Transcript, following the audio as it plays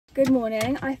Good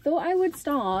morning. I thought I would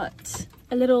start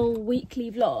a little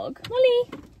weekly vlog.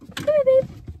 Molly, come here, babe.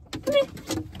 Come here.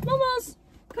 Momos,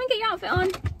 come and get your outfit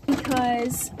on.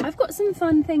 Because I've got some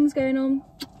fun things going on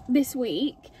this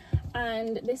week.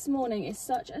 And this morning is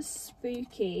such a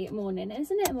spooky morning,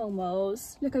 isn't it,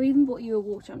 Momos? Look, I've even bought you a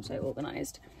water. I'm so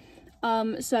organised.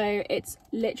 So it's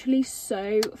literally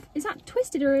so, is that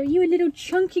twisted or are you a little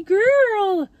chunky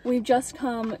girl? We've just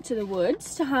come to the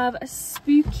woods to have a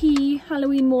spooky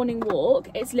Halloween morning walk.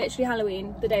 It's literally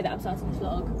Halloween, the day that I'm starting this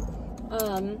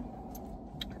vlog.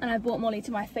 And I brought Molly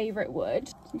to my favourite wood.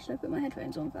 So should I put my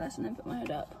headphones on first and then put my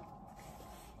hood up?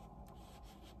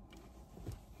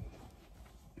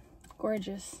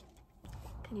 Gorgeous.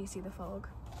 Can you see the fog?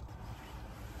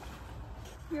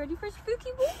 You ready for a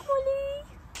spooky walk, Molly?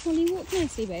 Molly, walk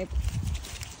nicely, babe.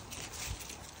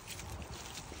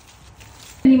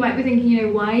 And you might be thinking, you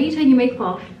know, why are you taking your makeup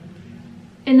off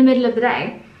in the middle of the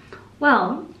day?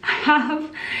 Well, I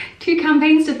have 2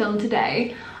 campaigns to film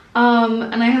today,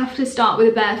 and I have to start with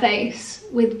a bare face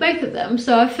with both of them.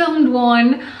 So I filmed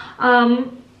one,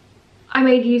 I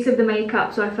made use of the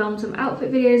makeup, so I filmed some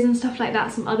outfit videos and stuff like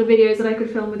that, some other videos that I could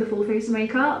film with a full face of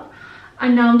makeup,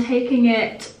 and now I'm taking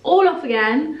it all off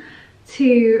again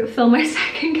to film my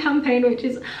second campaign, which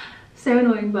is so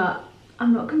annoying, but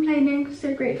I'm not complaining.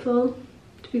 So grateful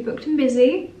to be booked and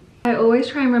busy. I always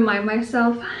try and remind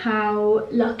myself how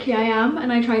lucky I am,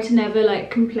 and I try to never like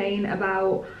complain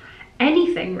about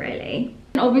anything really.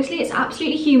 And obviously it's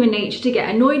absolutely human nature to get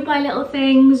annoyed by little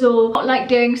things or not like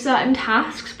doing certain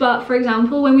tasks, but for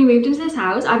example, when we moved into this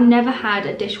house, I've never had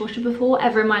a dishwasher before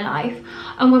ever in my life,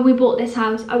 and when we bought this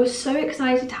house I was so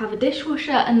excited to have a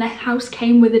dishwasher, and the house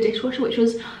came with a dishwasher, which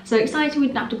was so exciting. We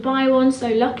didn't have to buy one, so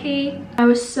lucky. I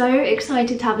was so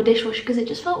excited to have a dishwasher because it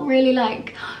just felt really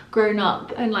like grown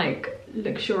up and like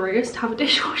luxurious to have a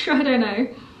dishwasher. I don't know.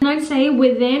 And I'd say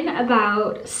within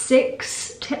about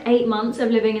 6 to 8 months of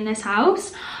living in this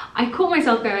house, I caught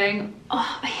myself going,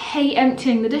 oh, I hate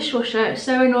emptying the dishwasher. It's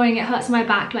so annoying, it hurts my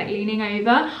back, like leaning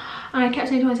over. And I kept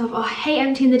saying to myself, oh, I hate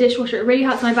emptying the dishwasher, it really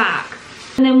hurts my back.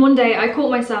 And then one day I caught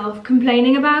myself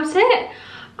complaining about it.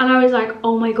 And I was like,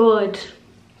 oh my God,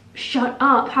 shut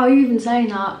up, how are you even saying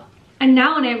that? And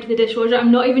now when I empty the dishwasher,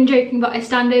 I'm not even joking, but I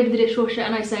stand over the dishwasher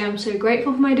and I say I'm so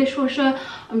grateful for my dishwasher,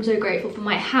 I'm so grateful for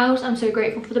my house, I'm so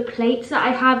grateful for the plates that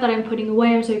I have that I'm putting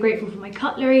away, I'm so grateful for my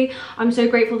cutlery, I'm so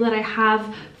grateful that I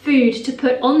have food to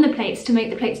put on the plates to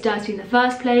make the plates dirty in the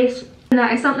first place. And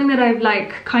that is something that I've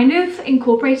like kind of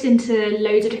incorporated into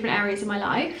loads of different areas of my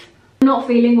life. I'm not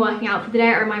feeling working out for the day,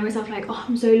 I remind myself like, oh,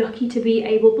 I'm so lucky to be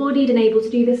able-bodied and able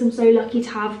to do this. I'm so lucky to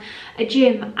have a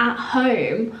gym at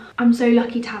home. I'm so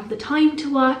lucky to have the time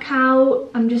to work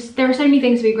out. There are so many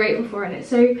things to be grateful for, and it's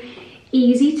so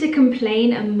easy to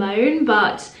complain and moan,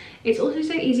 but it's also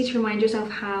so easy to remind yourself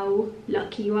how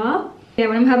lucky you are. Yeah,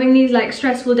 when I'm having these like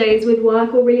stressful days with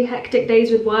work or really hectic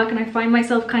days with work and I find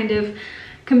myself kind of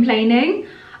complaining,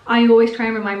 I always try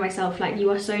and remind myself like, you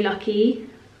are so lucky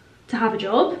to have a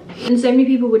job. And so many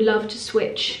people would love to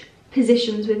switch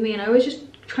positions with me, and I always just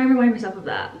try and remind myself of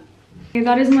that. Okay,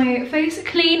 that is my face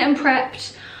clean and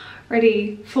prepped,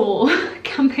 ready for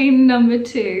campaign number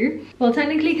 2. Well,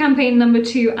 technically campaign number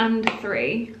 2 and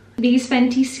 3. These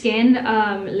Fenty Skin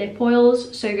lip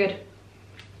oils, so good.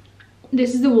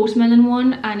 This is the watermelon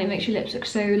one, and it makes your lips look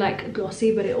so like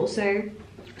glossy, but it also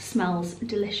smells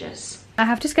delicious. I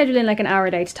have to schedule in like an hour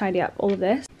a day to tidy up all of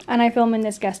this, and I film in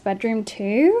this guest bedroom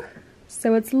too,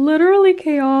 so it's literally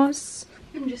chaos.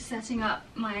 I'm just setting up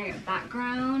my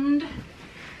background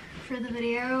for the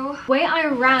video. The way I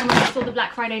ran when I saw the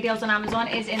Black Friday deals on Amazon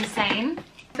is insane.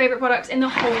 Favorite products in the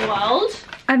whole world.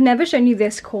 I've never shown you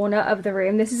this corner of the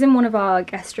room. This is in one of our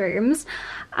guest rooms,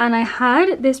 and I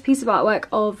had this piece of artwork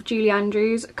of Julie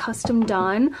Andrews custom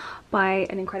done by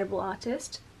an incredible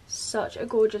artist. Such a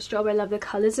gorgeous job. I love the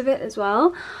colours of it as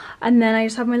well. And then I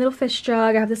just have my little fish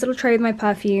jug. I have this little tray with my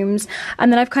perfumes, and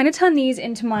then I've kind of turned these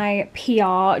into my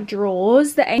PR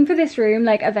drawers. The aim for this room,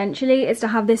 like eventually, is to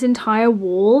have this entire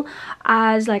wall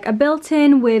as like a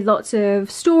built-in with lots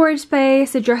of storage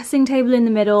space, a dressing table in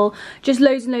the middle, just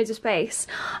loads and loads of space.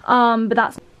 But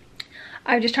that's,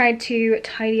 I've just tried to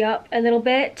tidy up a little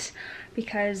bit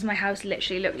because my house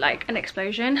literally looked like an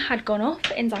explosion had gone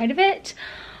off inside of it.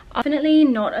 Definitely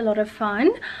not a lot of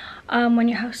fun when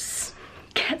your house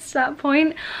gets to that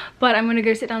point, but I'm gonna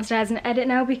go sit downstairs and edit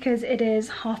now because it is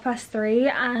 3:30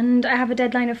 and I have a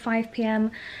deadline of 5 PM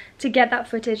to get that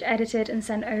footage edited and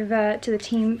sent over to the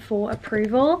team for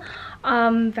approval.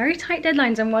 Very tight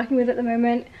deadlines I'm working with at the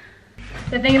moment.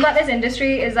 The thing about this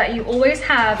industry is that you always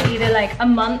have either like a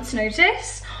month's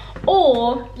notice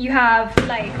or you have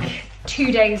like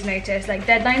 2 days notice. Like,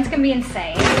 deadlines can be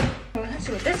insane. Well, let's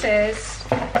see what this is.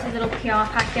 It's a little PR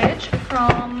package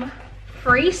from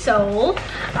Free Soul.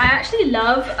 I actually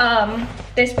love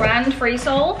this brand, Free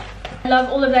Soul. I love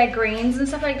all of their greens and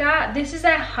stuff like that. This is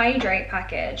their hydrate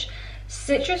package.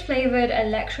 Citrus flavored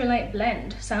electrolyte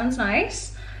blend. Sounds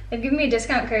nice. They've given me a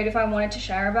discount code if I wanted to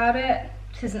share about it.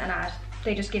 This isn't an ad.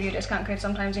 They just give you a discount code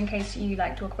sometimes in case you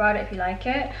like talk about it if you like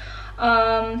it.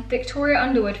 Victoria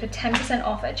Underwood for 10%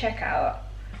 off at checkout.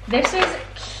 This is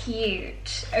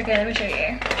cute. Okay, let me show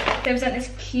you. They've sent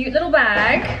this cute little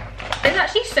bag. It's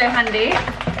actually so handy.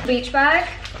 Beach bag.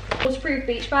 Waterproof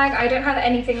beach bag. I don't have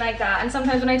anything like that, and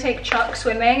sometimes when I take Chuck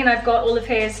swimming and I've got all of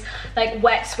his like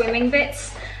wet swimming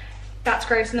bits, that's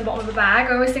gross in the bottom of the bag.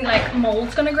 I always think like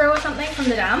mold's gonna grow or something from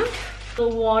the damp.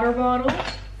 Little water bottle.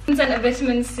 Sent a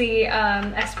vitamin C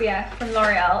SPF from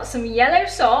L'Oreal. Some yellow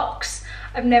socks.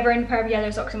 I've never owned a pair of yellow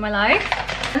socks in my life.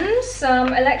 And some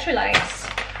electrolytes.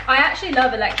 I actually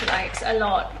love electrolytes a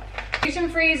lot.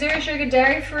 Gluten-free, zero sugar,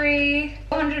 dairy-free,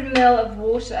 400 ml of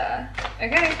water.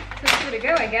 Okay, let's give it a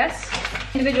go, I guess.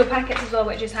 Individual packets as well,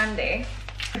 which is handy.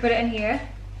 I put it in here.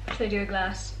 Should I do a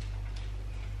glass?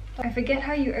 I forget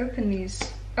how you open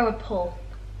these. Oh, a pull.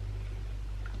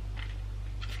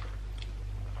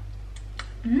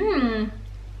 Mmm.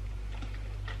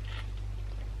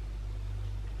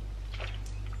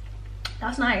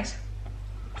 That's nice.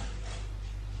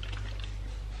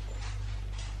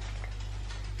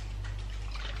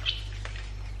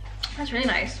 That's really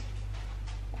nice.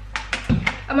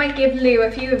 I might give Lou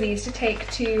a few of these to take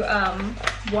to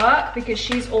work because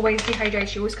she's always dehydrated.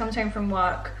 She always comes home from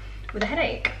work with a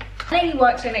headache. The lady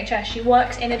works in NHS. She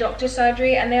works in a doctor's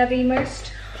surgery, and they are the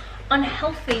most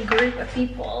unhealthy group of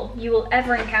people you will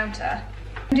ever encounter.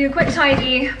 I'll do a quick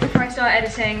tidy before I start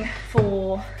editing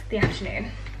for the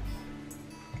afternoon.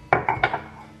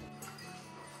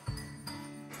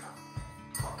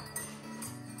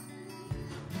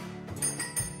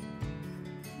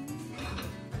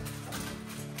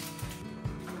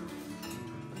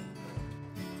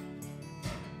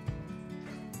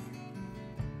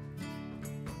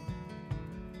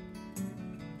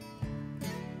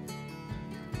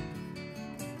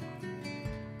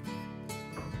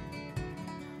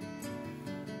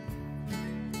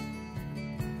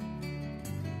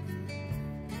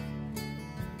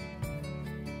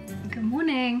 Good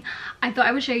morning. I thought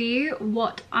I would show you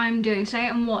what I'm doing today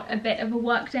and what a bit of a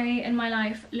work day in my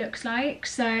life looks like.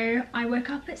 So I woke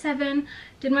up at 7,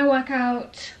 did my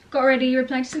workout, got ready,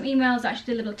 replied to some emails,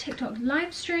 actually did a little TikTok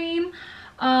live stream,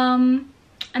 and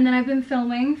then I've been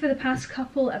filming for the past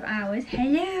couple of hours.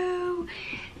 Hello,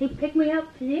 they pick me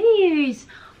up please.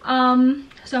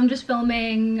 So I'm just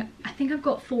filming. I think I've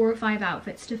got 4 or 5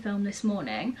 outfits to film this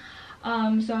morning. So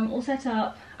I'm all set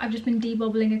up. I've just been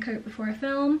debobbling a coat before I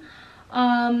film.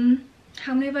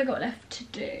 How many have I got left to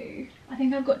do? I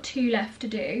think I've got 2 left to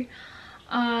do.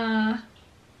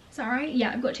 Is that right?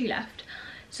 Yeah, I've got 2 left.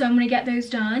 So I'm gonna get those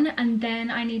done, and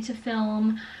then I need to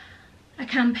film a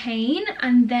campaign,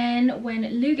 and then when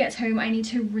Lou gets home I need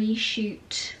to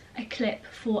reshoot a clip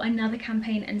for another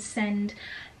campaign and send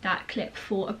that clip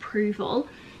for approval.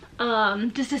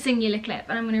 Just a singular clip,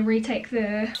 and I'm gonna retake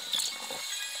the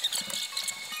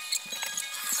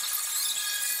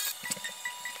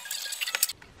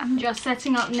I'm just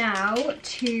setting up now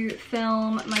to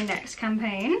film my next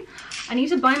campaign. I need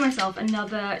to buy myself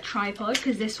another tripod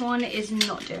because this one is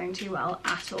not doing too well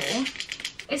at all.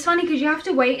 It's funny because you have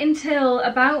to wait until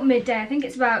about midday. I think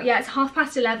it's about, yeah, it's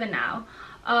 11:30 now.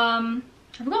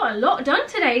 I've got a lot done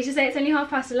today to say it's only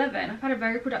 11:30. I've had a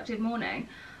very productive morning.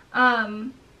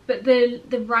 But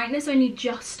the brightness only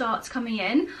just starts coming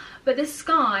in. But the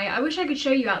sky, I wish I could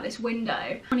show you out this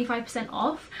window. 25%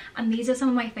 off, and these are some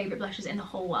of my favourite blushes in the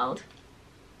whole world.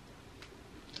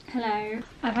 Hello.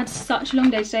 I've had such a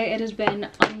long day today, it has been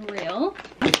unreal.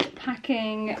 I'm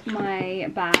packing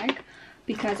my bag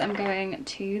because I'm going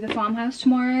to the Farmhouse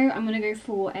tomorrow. I'm going to go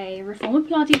for a reformer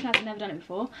Pilates class, I've never done it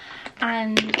before.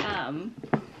 And I'm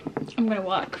going to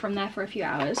work from there for a few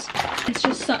hours. It's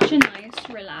just such a nice,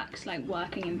 relaxed, like,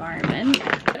 working environment.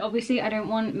 But obviously I don't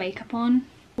want makeup on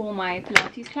for my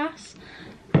Pilates class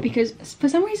because for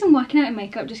some reason working out in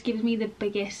makeup just gives me the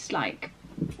biggest, like,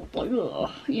 you know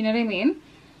what I mean?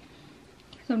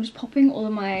 So I'm just popping all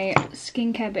of my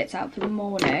skincare bits out for the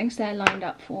morning so they're lined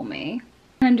up for me.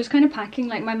 And I'm just kind of packing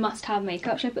like my must-have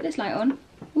makeup. Should I put this light on?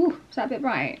 Ooh, is that a bit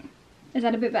bright? Is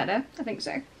that a bit better? I think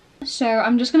so. So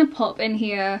I'm just going to pop in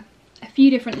here a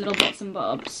few different little bits and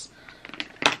bobs.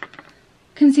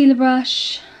 Concealer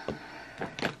brush,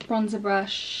 bronzer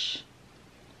brush,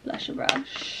 blusher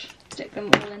brush. Stick them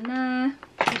all in there.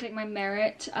 to take my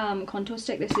Merit contour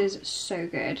stick. This is so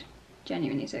good,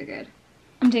 genuinely so good.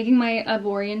 I'm taking my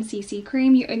Arborian CC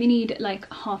cream. You only need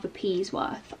like half a pea's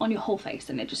worth on your whole face,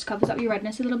 and it just covers up your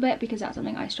redness a little bit because that's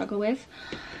something I struggle with.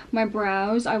 My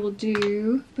brows I will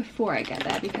do before I get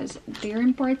there because they're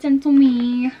important to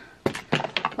me.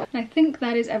 And I think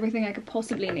that is everything I could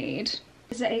possibly need.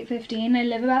 It's at 8:15. I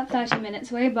live about 30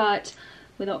 minutes away, but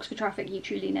with Oxford traffic, you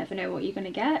truly never know what you're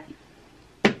gonna get.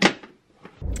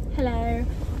 Hello.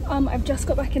 I've just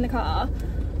got back in the car.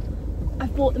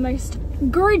 I've bought the most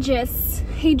gorgeous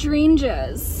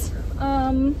hydrangeas.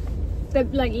 They're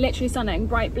like literally stunning,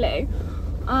 bright blue.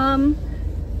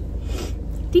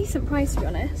 Decent price to be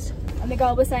honest. And the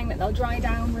girl was saying that they'll dry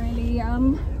down really,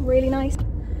 really nice.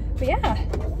 But yeah,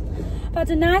 I've had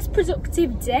a nice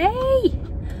productive day.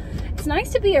 It's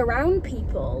nice to be around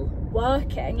people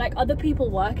working, like other people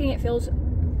working. It feels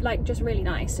like just really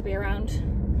nice to be around,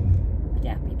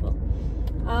 yeah, people.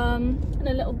 And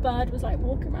a little bird was like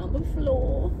walking around the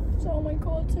floor. So, oh my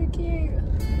god, so cute.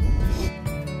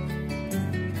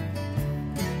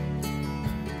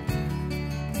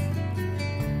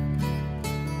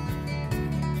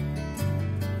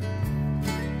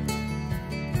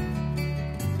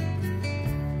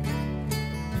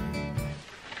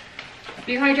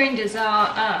 Blue hydrangeas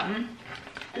are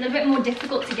a little bit more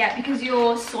difficult to get because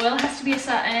your soil has to be a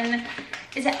certain,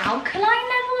 is it alkaline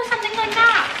level or something like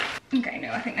that? Okay,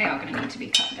 no, I think they are going to need to be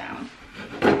cut down.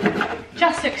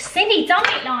 Just looks silly, don't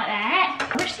it, like that?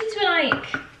 I wish these were like...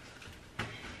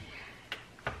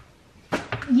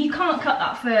 You can't cut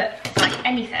that for like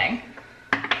anything.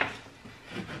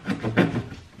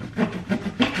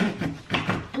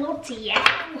 Bloody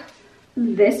hell.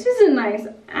 This is a nice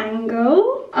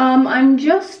angle. I'm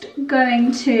just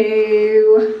going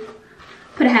to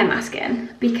put a hair mask in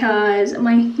because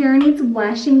my hair needs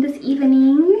washing this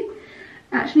evening.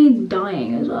 Actually needs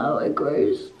dyeing as well. It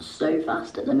grows so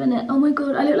fast at the minute. Oh my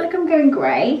god, I look like I'm going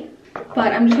grey.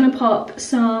 But I'm just gonna pop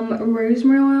some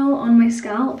rosemary oil on my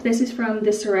scalp. This is from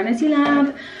the Serenity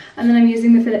Lab. And then I'm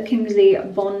using the Philip Kingsley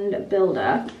Bond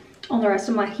Builder on the rest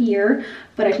of my hair.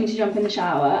 But I just need to jump in the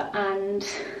shower and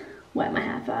wet my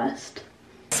hair first.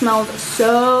 It smells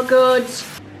so good.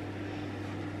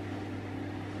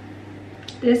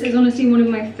 This is honestly one of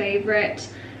my favourite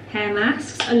hair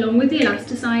masks, along with the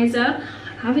elasticizer.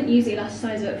 I haven't used the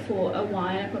elasticizer for a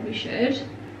while, I probably should.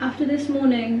 After this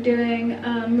morning doing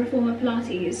Reformer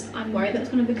Pilates, I'm worried that's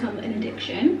going to become an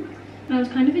addiction. And I was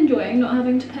kind of enjoying not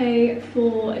having to pay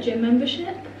for a gym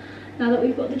membership now that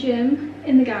we've got the gym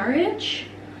in the garage.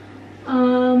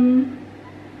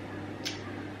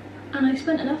 And I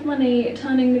spent enough money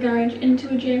turning the garage into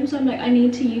a gym, so I'm like, I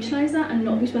need to utilise that and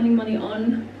not be spending money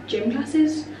on gym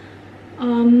classes.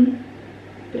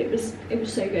 But it was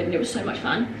so good and it was so much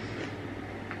fun.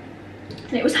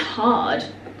 And it was hard.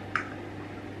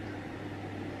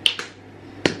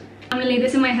 I'm gonna leave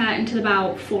this in my hair until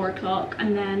about 4 o'clock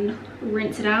and then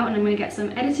rinse it out, and I'm gonna get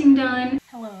some editing done.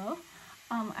 Hello.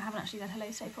 I haven't actually said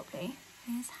hello today properly.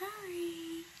 Here's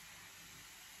Harry.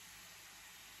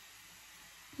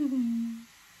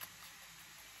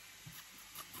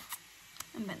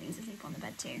 And Bentley's asleep on the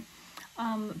bed too.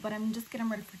 But I'm just getting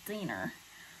ready for dinner.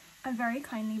 I've very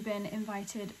kindly been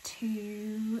invited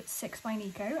to 6 by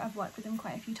Nico. I've worked with them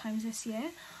quite a few times this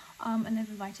year. And they've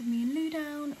invited me and Lou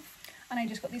down. And I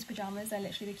just got these pyjamas. They're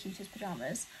literally the cutest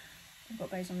pyjamas. They've got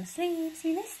bows on the sleeves,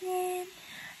 you listening?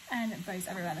 And bows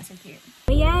everywhere, they're so cute.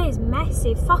 Yeah, it's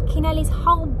massive. Fucking hell, his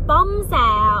whole bum's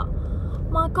out.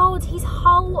 My god, his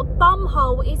whole bum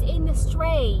hole is in the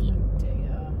street. Oh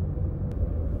dear.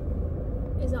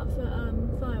 Is that for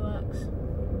fireworks?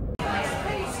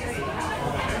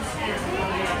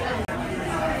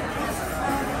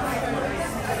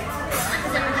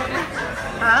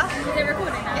 Huh? Is it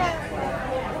recording now? Yeah.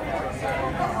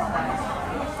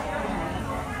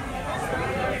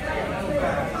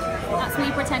 That's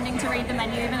me pretending to read the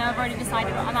menu even though I've already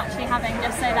decided what I'm actually having,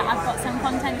 just so that I've got some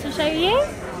content to show you.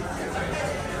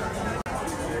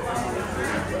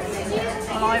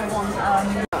 And I want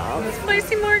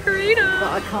Spicy margarita!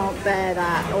 but I can't bear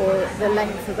that, or the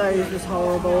length of those was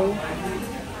horrible.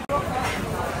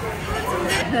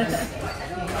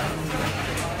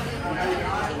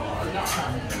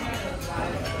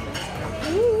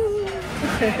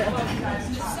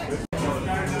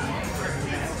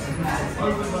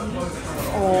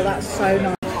 Oh, that's so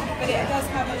nice. But it does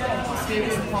have a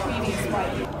creamy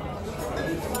spice.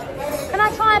 Can I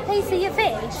try a piece of your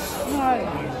fish?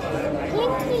 No.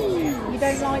 Please. You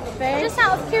don't like fish? Just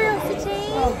out of curiosity.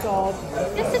 Oh god.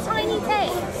 Just a tiny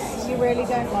taste. You really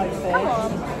don't like fish? Come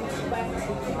on.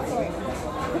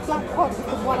 black cod is the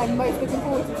one I'm most looking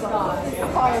forward to.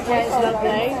 Fire, Yeah, it's lovely.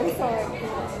 I'm so sorry.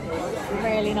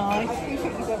 Really I nice.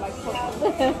 appreciate you don't like cod.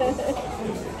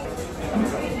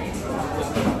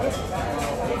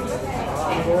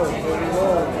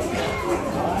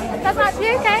 That's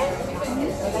actually okay.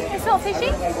 It's not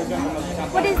fishy.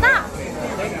 What is that?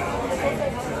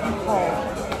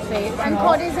 And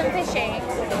cod isn't fishy.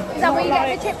 Is that where you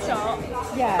get the chip shop?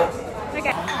 Yeah.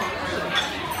 Okay.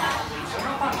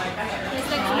 This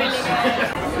looks really good.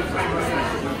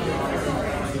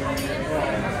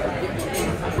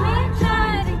 I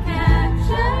try to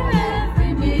capture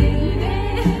every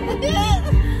minute.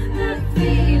 The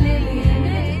feeling in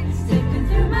it, slipping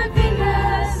through my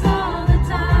fingers all the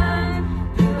time.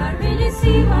 Do I really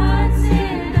see what's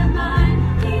in a mind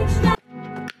each day?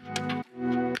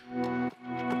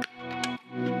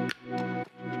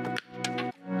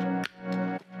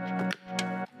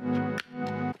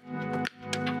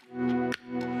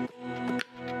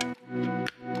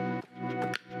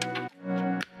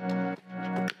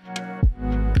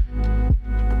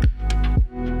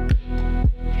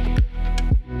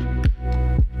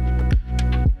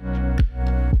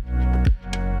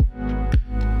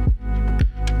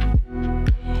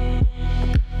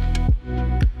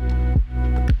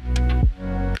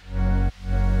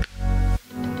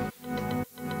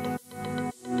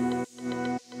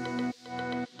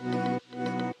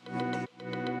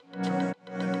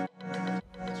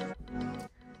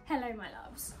 Hello my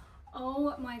loves.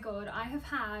 Oh my god, I have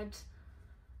had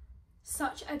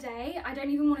such a day. I don't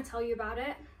even want to tell you about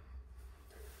it.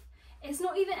 It's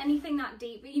not even anything that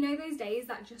deep, but you know those days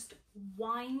that just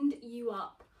wind you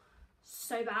up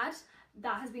so bad?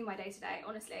 That has been my day today,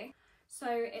 honestly. So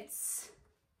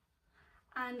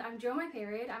and I'm due on my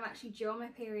period. I'm actually due on my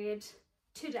period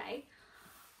today.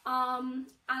 And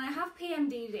I have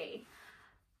PMDD.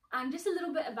 And just a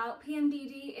little bit about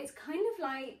PMDD, it's kind of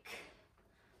like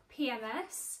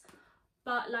PMS,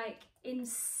 but like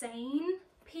insane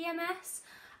PMS,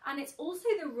 and it's also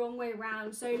the wrong way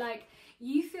around. So like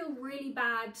you feel really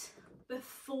bad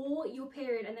before your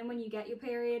period, and then when you get your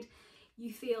period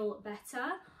you feel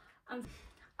better.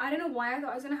 I don't know why I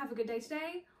thought I was gonna have a good day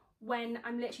today when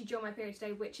I'm literally due on my period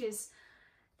today, which is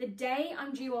the day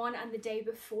I'm due on and the day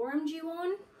before I'm due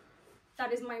on.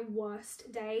 That is my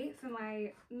worst day for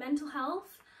my mental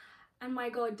health. And my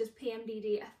god, does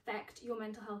PMDD affect your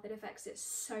mental health? It affects it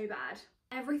so bad.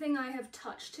 Everything I have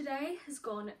touched today has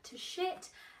gone to shit.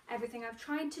 Everything I've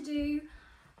tried to do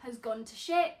has gone to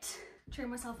shit. Cheering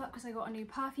myself up because I got a new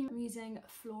perfume. I'm using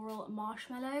Floral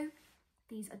Marshmallow.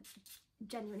 These are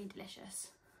genuinely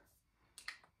delicious.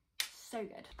 So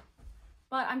good.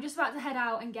 But I'm just about to head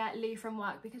out and get Lou from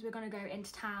work because we're going to go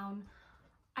into town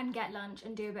and get lunch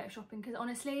and do a bit of shopping, because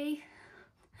honestly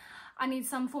I need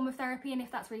some form of therapy, and if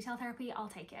that's retail therapy, I'll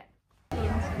take it.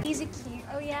 These are cute.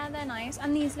 Oh yeah, they're nice.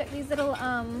 And these, look, these little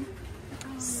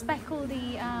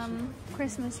speckledy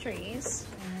Christmas trees.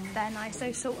 They're nice,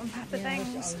 those salt and pepper things.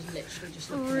 I was literally just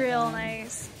looking real at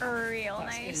nice, real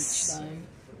that's nice.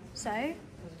 So? I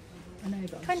know,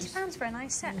 but £20 for a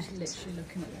nice set. I was literally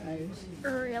looking at those.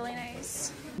 Really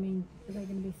nice. I mean, are they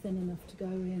going to be thin enough to go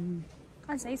in?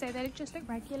 I'd say so. They just look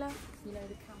regular. You know,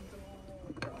 the candle.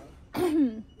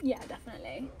 Yeah,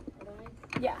 definitely.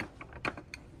 Yeah.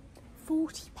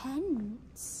 40p.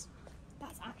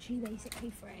 That's actually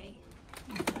basically free.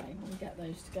 Okay, we'll get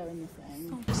those to go in the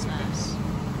thing. Oh, nice.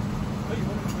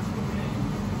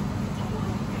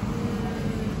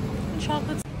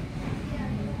 Chocolate.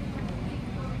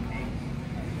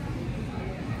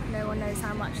 No one knows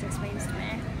how much this means to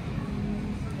me.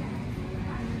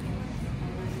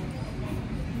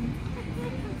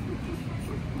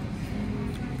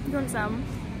 You want some?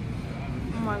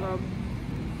 Oh my god.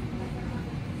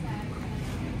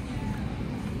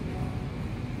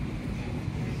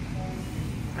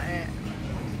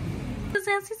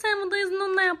 Esse sábado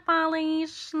não dá para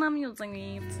I'm using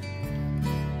it.